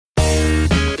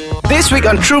This week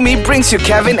on True Me brings you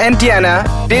Kevin and Diana.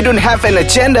 They don't have an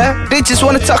agenda. They just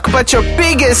want to talk about your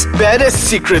biggest, baddest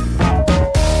secret.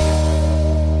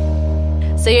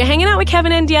 So you're hanging out with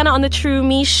Kevin and Diana on the True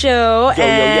Me show.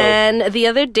 And the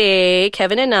other day,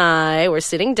 Kevin and I were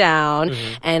sitting down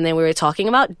and then we were talking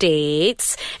about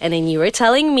dates. And then you were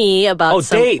telling me about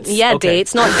dates. Yeah, okay.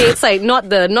 dates. Not dates like not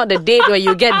the date where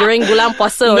you get during Bulan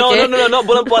Puasa, okay? No, not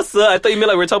Bulan Puasa. I thought you meant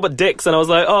like we were talking about dicks. And I was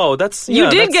like, oh, that's... You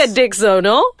did get dicks though,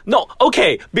 no? No,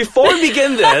 okay. Before we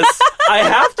begin this, I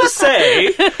have to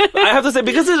say,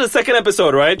 because it's the second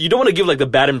episode, right? You don't want to give like the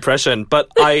bad impression, but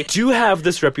I do have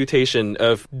this reputation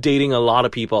of dating a lot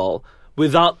of people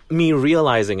without me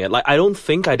realizing it. Like, I don't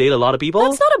think I date a lot of people.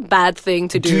 That's not a bad thing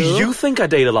to do. Do you think I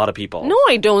date a lot of people? No,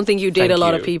 I don't think you date Thank a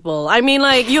lot you. of people. I mean,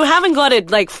 like, you haven't got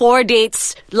it like 4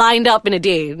 dates lined up in a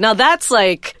day. Now that's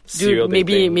like, Serial dude,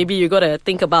 dating. maybe you gotta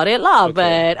think about it, lah. Okay.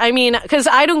 But I mean, because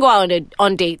I don't go out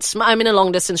on dates. I'm in a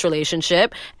long distance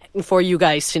relationship. For you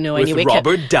guys to know With anyway.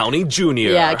 Robert Downey Jr.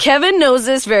 Yeah, Kevin knows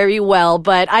this very well,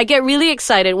 but I get really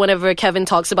excited whenever Kevin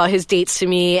talks about his dates to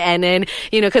me, and then,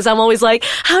 because I'm always like,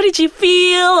 how did you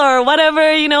feel, or whatever,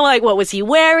 like, what was he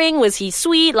wearing, was he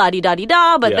sweet,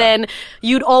 la-di-da-di-da, but Yeah. then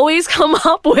you'd always come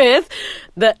up with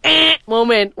the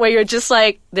moment where you're just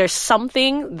like, there's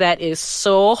something that is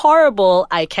so horrible,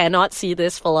 I cannot see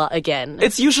this fella again.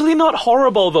 It's usually not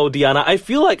horrible though, Diana. I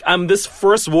feel like I'm this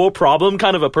first world problem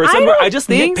kind of a person where I just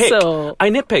think nitpick. so. I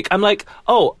nitpick. I'm like,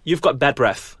 oh, you've got bad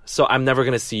breath, so I'm never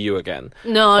going to see you again.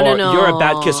 No. You're a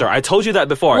bad kisser. I told you that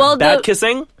before. Well, bad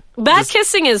kissing? Bad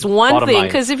kissing is one bottom thing, line.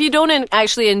 because if you don't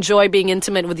actually enjoy being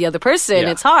intimate with the other person,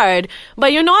 Yeah. it's hard.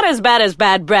 But you're not as bad as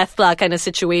bad breath kind of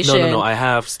situation. No. I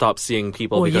have stopped seeing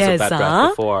people because of bad breath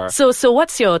before. So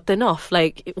what's your turn off?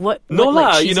 Like, what? No what, lah,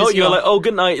 like, cheeses you're off? like, oh,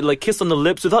 good night, like kiss on the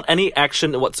lips without any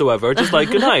action whatsoever. Just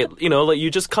like, good night. Like you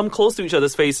just come close to each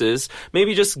other's faces,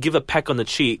 maybe just give a peck on the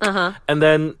cheek, and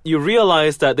then you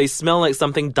realize that they smell like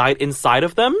something died inside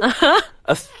of them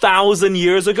 1,000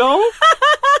 years ago.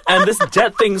 And this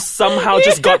dead thing somehow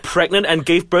just got pregnant and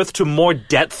gave birth to more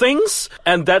dead things.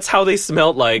 And that's how they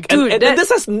smelled like. Dude, and this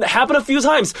has happened a few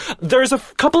times. There's a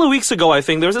couple of weeks ago, I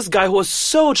think, there was this guy who was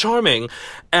so charming.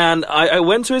 And I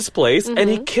went to his place and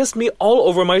he kissed me all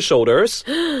over my shoulders.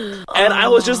 And I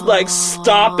was just like,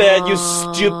 stop it, you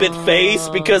stupid face.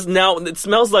 Because now it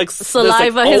smells like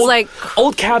Saliva, there's, his,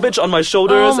 old cabbage on my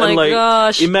shoulders. Oh my and like,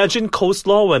 gosh. imagine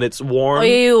coleslaw when it's warm.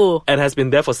 Ew. And has been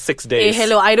there for 6 days. Hey,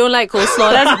 hello, I don't like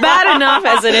coleslaw. That's bad enough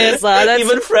as it is. That's,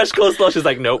 Even fresh coleslaw, she's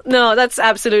like, nope. no, that's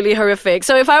absolutely horrific.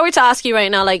 So if I were to ask you right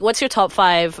now, like, what's your top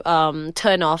 5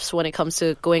 turn-offs when it comes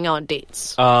to going out on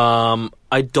dates?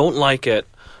 I don't like it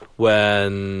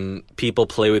when people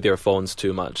play with their phones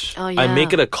too much. Oh, yeah. I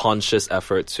make it a conscious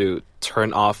effort to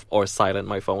turn off or silent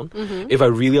my phone. If I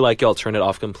really like it, I'll turn it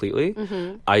off completely.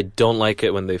 I don't like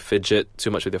it when they fidget too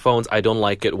much with their phones. I don't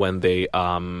like it when they...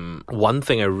 one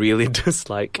thing I really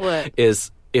dislike What?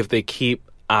 is if they keep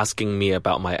asking me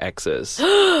about my exes.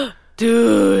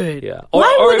 Dude. Yeah.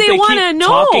 Why or would if they keep want to know?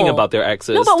 talking about their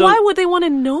exes. No, but Don't- why would they want to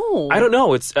know? I don't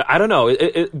know. I don't know.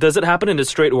 Does it happen in the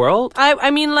straight world?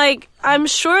 I mean, like, I'm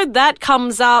sure that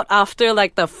comes out after,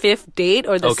 like, the 5th date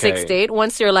or the Okay. 6th date.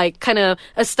 Once you're, like, kind of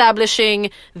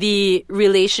establishing the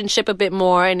relationship a bit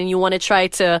more and then you want to try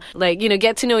to, like,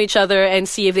 get to know each other and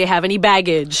see if they have any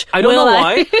baggage. I don't know Will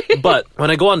why, but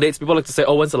when I go on dates, people like to say,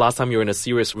 oh, when's the last time you were in a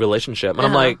serious relationship? And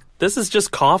I'm like, this is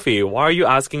just coffee. Why are you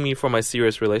asking me for my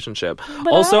serious relationship?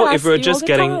 But Also, I if we're ask you just all the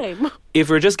getting... time. If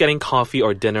we're just getting coffee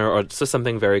or dinner or just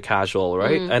something very casual,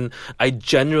 right? And I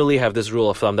generally have this rule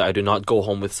of thumb that I do not go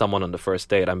home with someone on the first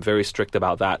date. I'm very strict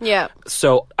about that. Yeah.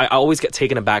 So I always get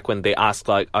taken aback when they ask,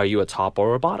 like, are you a top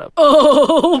or a bottom?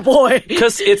 Oh, boy.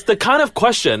 Because it's the kind of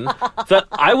question that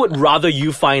I would rather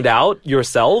you find out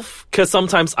yourself, because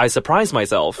sometimes I surprise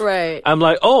myself. Right. I'm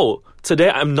like, oh, today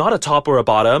I'm not a top or a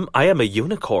bottom, I am a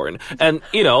unicorn. And,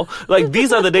 like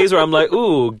these are the days where I'm like,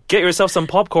 ooh, get yourself some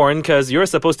popcorn because you're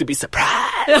supposed to be surprised.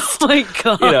 Oh, my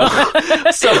God.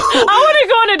 So I want to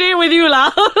go on a date with you,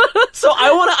 lah. so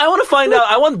I want to find out,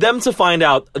 I want them to find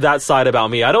out that side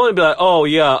about me. I don't want to be like, oh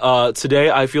yeah,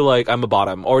 today I feel like I'm a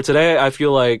bottom, or today I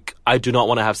feel like I do not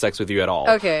want to have sex with you at all.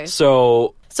 Okay.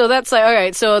 So So that's like, all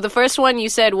right. So the first one you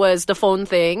said was the phone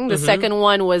thing. The second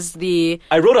one was the...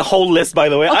 I wrote a whole list, by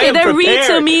the way. I Okay, am then prepared.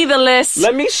 read to me the list.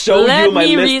 Let me show Let you my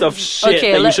me list read- of shit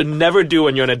Okay, that you should never do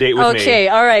when you're on a date with me. Okay,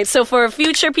 all right. So for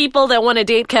future people that want to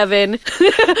date Kevin,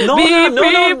 No, be no,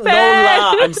 prepared.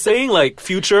 lah. I'm saying like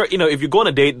future, if you go on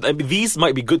a date, I mean, these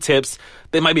might be good tips.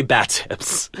 They might be bad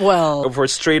tips. Well, For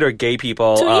straight or gay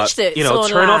people, To each their own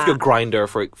turn off lah. your grinder,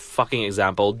 for fucking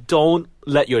example. Don't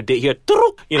let your date hear,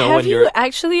 you know, Have when you you're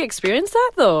actually experienced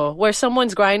that though, where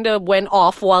someone's grinder went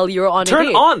off while you're on a turn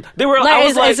date? on. They were I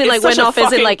was as in it's like such went a off, as in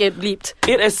fucking- like it bleeped.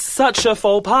 It is such a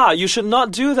faux pas. You should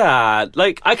not do that.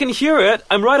 Like, I can hear it.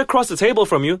 I'm right across the table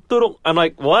from you. I'm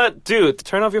like, what? Dude,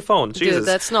 turn off your phone. Jesus. Dude,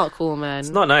 that's not cool, man. It's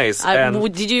not nice.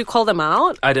 And Did you call them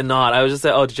out? I did not. I was just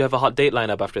like, oh, did you have a hot date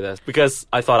lined up after this? Because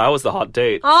I thought I was the hot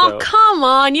date. Oh, so. come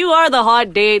on. You are the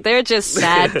hot date. They're just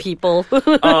sad people.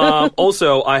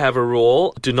 Also, I have a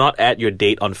rule. Do not add your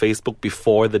date on Facebook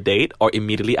before the date or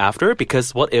immediately after,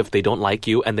 because what if they don't like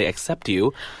you and they accept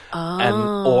you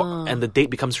and the date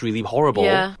becomes really horrible,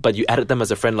 Yeah. but you added them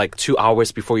as a friend like 2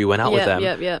 hours before you went out with them.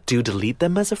 Yeah. Do you delete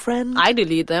them as a friend? I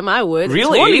delete them. I would.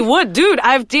 Really? Totally would. Dude,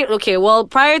 okay, well,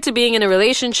 prior to being in a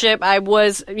relationship, I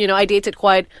was, I dated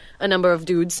quite a number of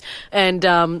dudes. And,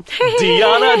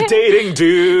 Diana dating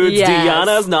dudes. Yes.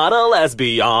 Diana's not a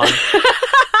lesbian.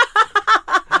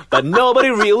 But nobody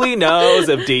really knows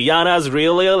if Diana's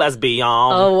really a lesbian.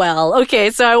 Oh, well. Okay,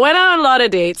 so I went on a lot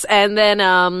of dates, and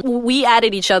then we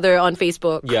added each other on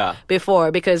Facebook Yeah.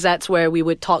 before, because that's where we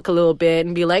would talk a little bit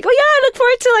and be like, oh, yeah, I look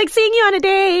forward to, like, seeing you on a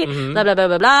date, Mm-hmm. blah, blah, blah,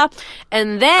 blah, blah.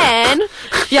 And then,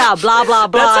 yeah, blah, blah,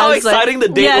 blah. That's how It's like- exciting the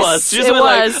date Yes, was. She just it went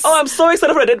was. like, oh, I'm so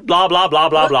excited for a date, blah, blah, blah,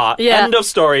 blah, blah. Yeah. End of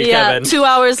story, Yeah, Kevin. 2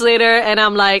 hours later, and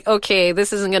I'm like, okay,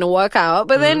 this isn't going to work out.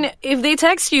 But Mm-hmm. then if they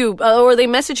text you or they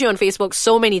message you on Facebook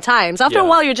so many times, after a Yeah.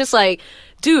 while, you're just like,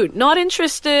 dude, not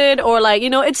interested, or like,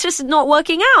 it's just not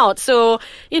working out. So,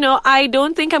 I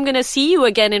don't think I'm going to see you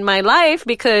again in my life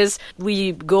because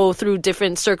we go through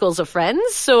different circles of friends.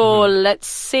 So let's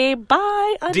say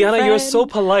bye. Diana, you're so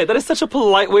polite. That is such a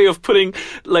polite way of putting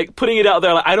it out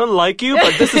there. Like, I don't like you,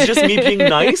 but this is just me being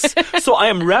nice. So I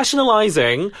am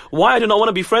rationalizing why I do not want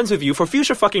to be friends with you for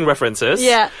future fucking references.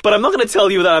 Yeah. But I'm not going to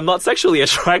tell you that I'm not sexually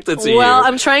attracted to you. Well,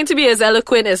 I'm trying to be as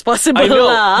eloquent as possible. I know.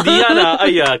 lah. Diana,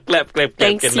 yeah, clap, clap,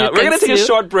 clap. Thanks, We're you, going to thanks, take a you.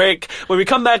 short break. When we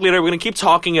come back later, we're going to keep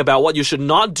talking about what you should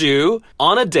not do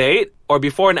on a date or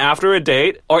before and after a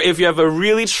date. Or if you have a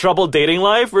really troubled dating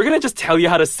life, we're going to just tell you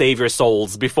how to save your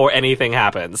souls before anything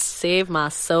happens. Save my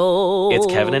soul. It's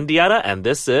Kevin and Diana, and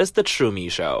this is The True Me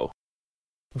Show.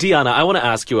 Diana, I want to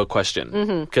ask you a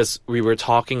question because we were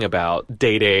talking about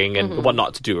dating and what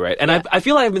not to do, right? And I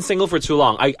feel like I've been single for too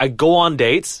long. I go on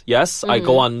dates, yes. I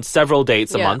go on several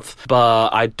dates a Yeah. month, but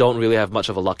I don't really have much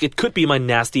of a luck. It could be my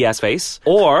nasty ass face,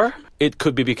 or it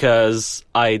could be because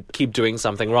I keep doing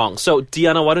something wrong. So,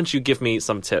 Diana, why don't you give me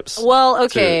some tips? Well,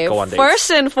 okay. to go on dates?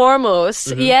 First and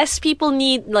foremost, yes, people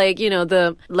need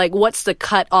what's the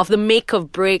cut off, the make or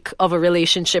break of a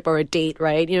relationship or a date,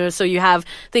 right? So you have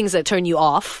things that turn you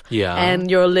off. Yeah.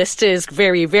 And your list is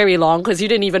very, very long because you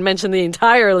didn't even mention the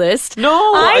entire list.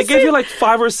 No, I gave said- you like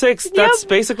 5 or 6. Yeah. That's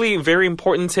basically very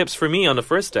important tips for me on the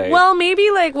first date. Well, maybe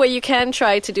like what you can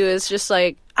try to do is just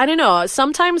like, I don't know,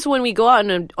 sometimes when we go out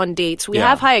on dates, we Yeah.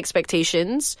 have high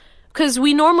expectations. Because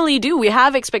we normally do. We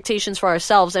have expectations for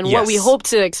ourselves and what we Yes. hope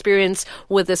to experience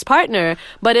with this partner.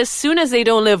 But as soon as they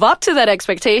don't live up to that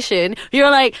expectation,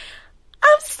 you're like,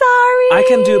 I'm sorry. I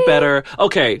can do better.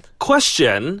 Okay,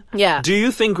 question. Yeah. Do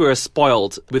you think we're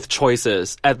spoiled with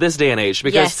choices at this day and age?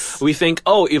 Because Yes. we think,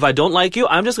 oh, if I don't like you,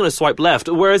 I'm just going to swipe left.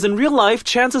 Whereas in real life,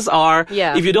 chances are,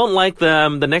 Yeah. if you don't like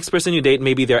them, the next person you date,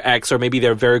 maybe their ex or maybe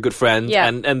their very good friend. Yeah.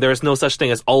 And there's no such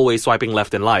thing as always swiping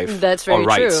left in life. That's or very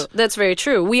right. true. That's very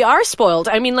true. We are spoiled.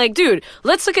 I mean, like, dude,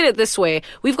 let's look at it this way.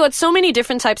 We've got so many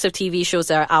different types of TV shows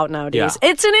that are out nowadays. Yeah.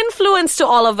 It's an influence to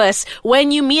all of us when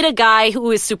you meet a guy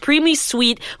who is supremely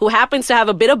sweet, who happens to have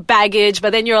a bit of baggage,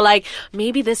 but then you're like,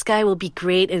 maybe this guy will be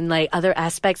great in like other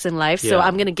aspects in life, so Yeah.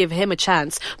 I'm gonna give him a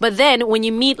chance. But then when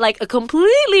you meet like a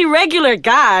completely regular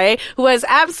guy who has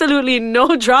absolutely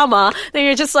no drama, then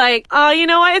you're just like, oh, you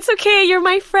know what? It's okay. You're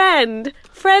my friend.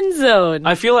 Friend zone.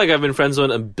 I feel like I've been friend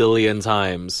zoned a billion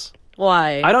times.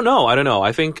 Why? I don't know.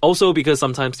 I think also because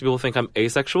sometimes people think I'm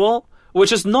asexual,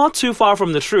 which is not too far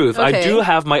from the truth. I Okay. do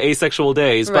have my asexual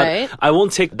days, but Right. I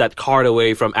won't take that card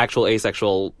away from actual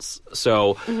asexuals.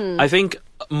 So Mm-hmm. I think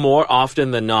more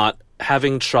often than not,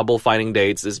 having trouble finding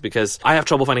dates is because I have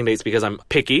trouble finding dates because I'm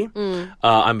picky. Mm.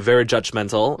 I'm very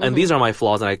judgmental, Mm-hmm. and these are my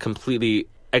flaws, and I completely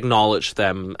acknowledge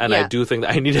them, and I Yeah. do think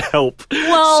that I need help.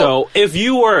 Well- so if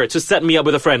you were to set me up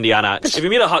with a friend, Diana, if you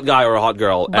meet a hot guy or a hot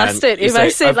girl, Bust and it. you If I say,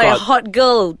 said "I've like got- a hot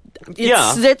girl, it's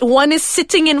Yeah. that one is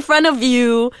sitting in front of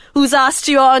you who's asked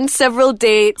you on several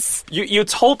dates. You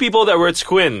told people that we're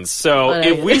twins, so Right.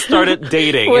 if we started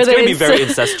dating, We're it's the going to be very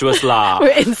incest- incestuous lah.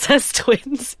 We're incest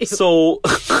twins. So,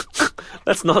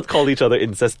 Let's not call each other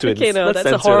incest twins. Okay, no, Let's that's a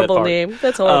censor that horrible part. name.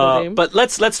 That's a horrible name. But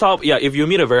let's talk. Yeah, if you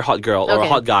meet a very hot girl or a Okay.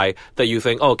 hot guy that you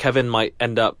think, oh, Kevin might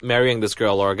end up marrying this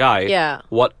girl or a guy. Yeah.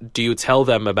 What do you tell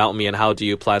them about me, and how do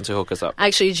you plan to hook us up?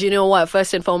 Actually, do you know what?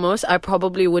 First and foremost, I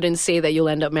probably wouldn't say that you'll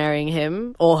end up marrying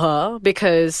him or her,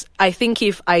 because I think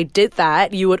if I did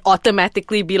that, you would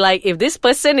automatically be like, if this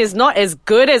person is not as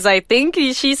good as I think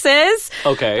she says,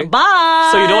 Okay. bye.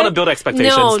 So you don't want to build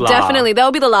expectations. No, lah. definitely. That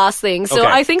would be the last thing. So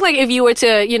Okay. I think like if you were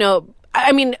to,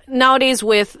 I mean, nowadays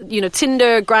with,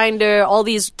 Tinder, Grindr, all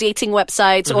these dating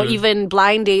websites, or even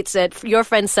blind dates that your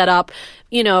friends set up,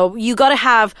 you gotta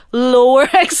have lower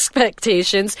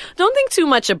expectations. Don't think too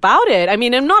much about it. I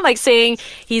mean, I'm not like saying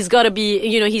he's gotta be,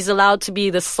 he's allowed to be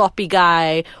the sloppy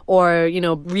guy or,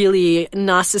 really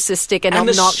narcissistic and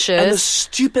obnoxious. And the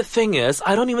stupid thing is,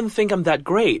 I don't even think I'm that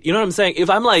great. You know what I'm saying? If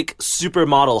I'm like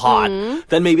supermodel hot,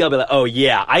 then maybe I'll be like, oh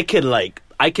yeah, I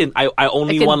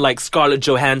only can- want like Scarlett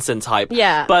Johansson type.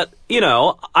 Yeah. But,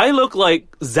 I look like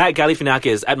Zach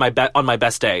Galifianakis on my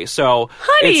best day. So,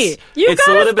 Honey, it's you a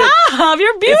gotta little bit, stop.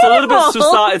 You're beautiful.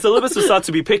 it's a little bit susa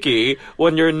to be picky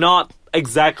when you're not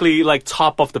exactly like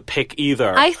top of the pick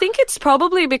either. I think it's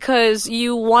probably because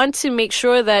you want to make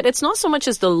sure that it's not so much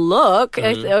as the look,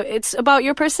 it's about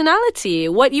your personality,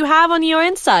 what you have on your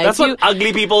inside. That's what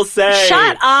ugly people say.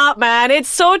 Shut up, man. It's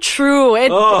so true.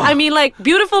 Ugh. I mean, like,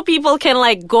 beautiful people can,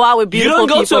 like, go out with You beautiful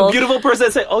don't go people. to a beautiful person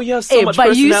and say, oh, you have so Hey, much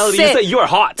but you personality. You said- say, you are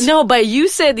hot. No, but you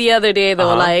said the other day,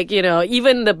 though, Uh-huh. like,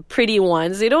 even the pretty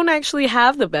ones, they don't actually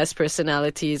have the best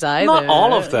personalities either. Not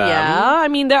all of them. Yeah, I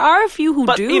mean, there are a few who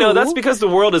But, do. that's because the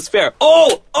world is fair.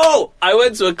 Oh, I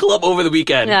went to a club over the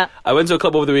weekend. Yeah. I went to a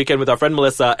club over the weekend with our friend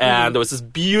Melissa, and there was this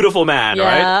beautiful man,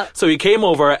 Yeah. right? So he came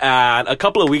over, and a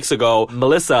couple of weeks ago,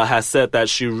 Melissa has said that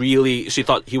she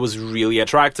thought he was really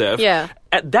attractive. Yeah.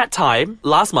 At that time,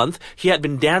 last month, he had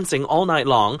been dancing all night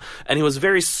long, and he was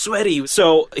very sweaty.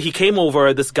 So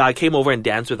this guy came over and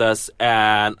danced with us,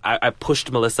 and I pushed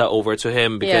Melissa over to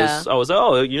him because Yeah. I was like,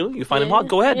 oh, you find him hot?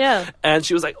 Go ahead. Yeah. And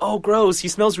she was like, oh, gross, he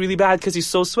smells really bad because he's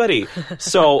so sweaty.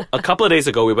 So a couple of days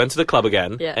ago, we went to the club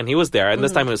again, Yeah. and he was there, and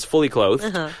this time he was fully clothed,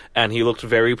 and he looked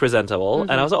very presentable.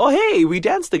 And I was like, oh, hey, we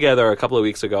danced together a couple of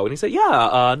weeks ago. And he said,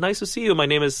 yeah, nice to see you. My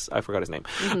name is, I forgot his name.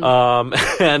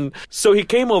 And so he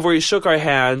came over, he shook our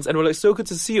hands, and we're like, so good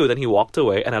to see you. Then he walked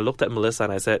away, and I looked at Melissa,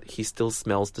 and I said, he still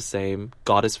smells the same.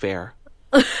 God is fair.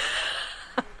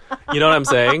 You know what I'm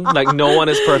saying? Like, no one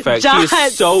is perfect.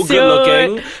 He's so Just good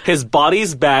looking. His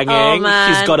body's banging. Oh,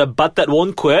 man. He's got a butt that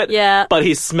won't quit. Yeah. But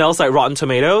he smells like rotten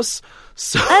tomatoes.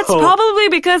 So That's probably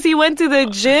because he went to the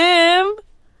gym.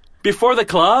 before the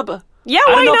club. Yeah,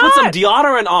 I why don't know, not? put some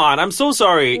deodorant on. I'm so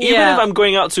sorry. Even Yeah. if I'm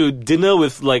going out to dinner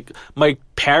with like my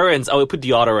parents, I would put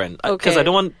deodorant because Okay. I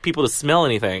don't want people to smell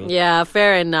anything. Yeah,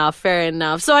 fair enough.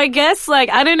 So I guess, like,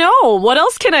 I don't know. What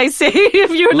else can I say if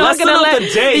you're not Lesson gonna of let...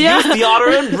 the day: Yeah. use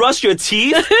deodorant, brush your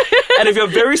teeth, and if you're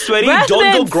very sweaty, Breath don't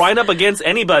go mints. grind up against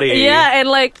anybody. Yeah, and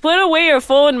like, put away your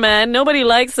phone, man. Nobody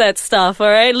likes that stuff, all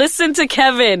right? Listen to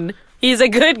Kevin. He's a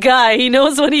good guy. He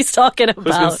knows what he's talking Who's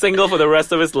been about. single for the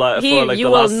rest of his life? You for like the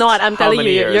will last not. I'm how telling many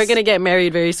you, years? you're gonna get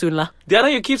married very soon, lah. Diana,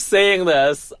 you keep saying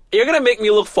this. You're gonna make me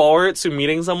look forward to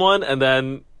meeting someone, and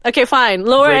then Okay, fine.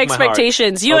 Lower Break my heart.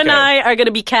 expectations. You and Okay. I are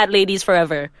gonna be cat ladies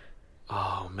forever.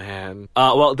 oh man.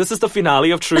 Well, this is the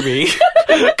finale of True Me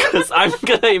because I'm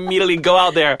gonna immediately go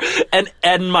out there and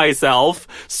end myself.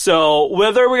 So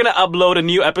whether we're gonna upload a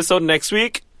new episode next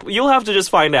week, you'll have to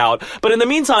just find out. But in the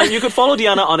meantime, you could follow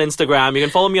Diana on Instagram. You can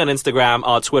follow me on Instagram,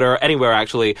 Twitter, anywhere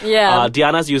actually. Yeah.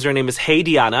 Diana's username is Hey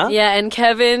Diana. Yeah, and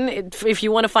Kevin, if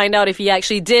you want to find out if he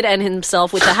actually did end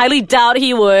himself, which I highly doubt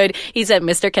he would, he's at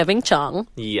Mr. Kevin Chong.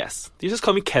 Yes. You just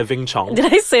call me Kevin Chong.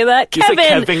 Did I say that? You said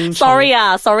Kevin. Kevin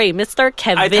Chong. Sorry, Mr.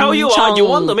 Kevin I tell you Chong. what, you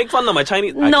want to make fun of my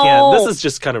Chinese? I No. can't. This is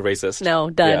just kind of racist. No,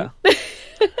 done. Yeah.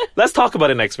 Let's talk about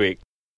it next week.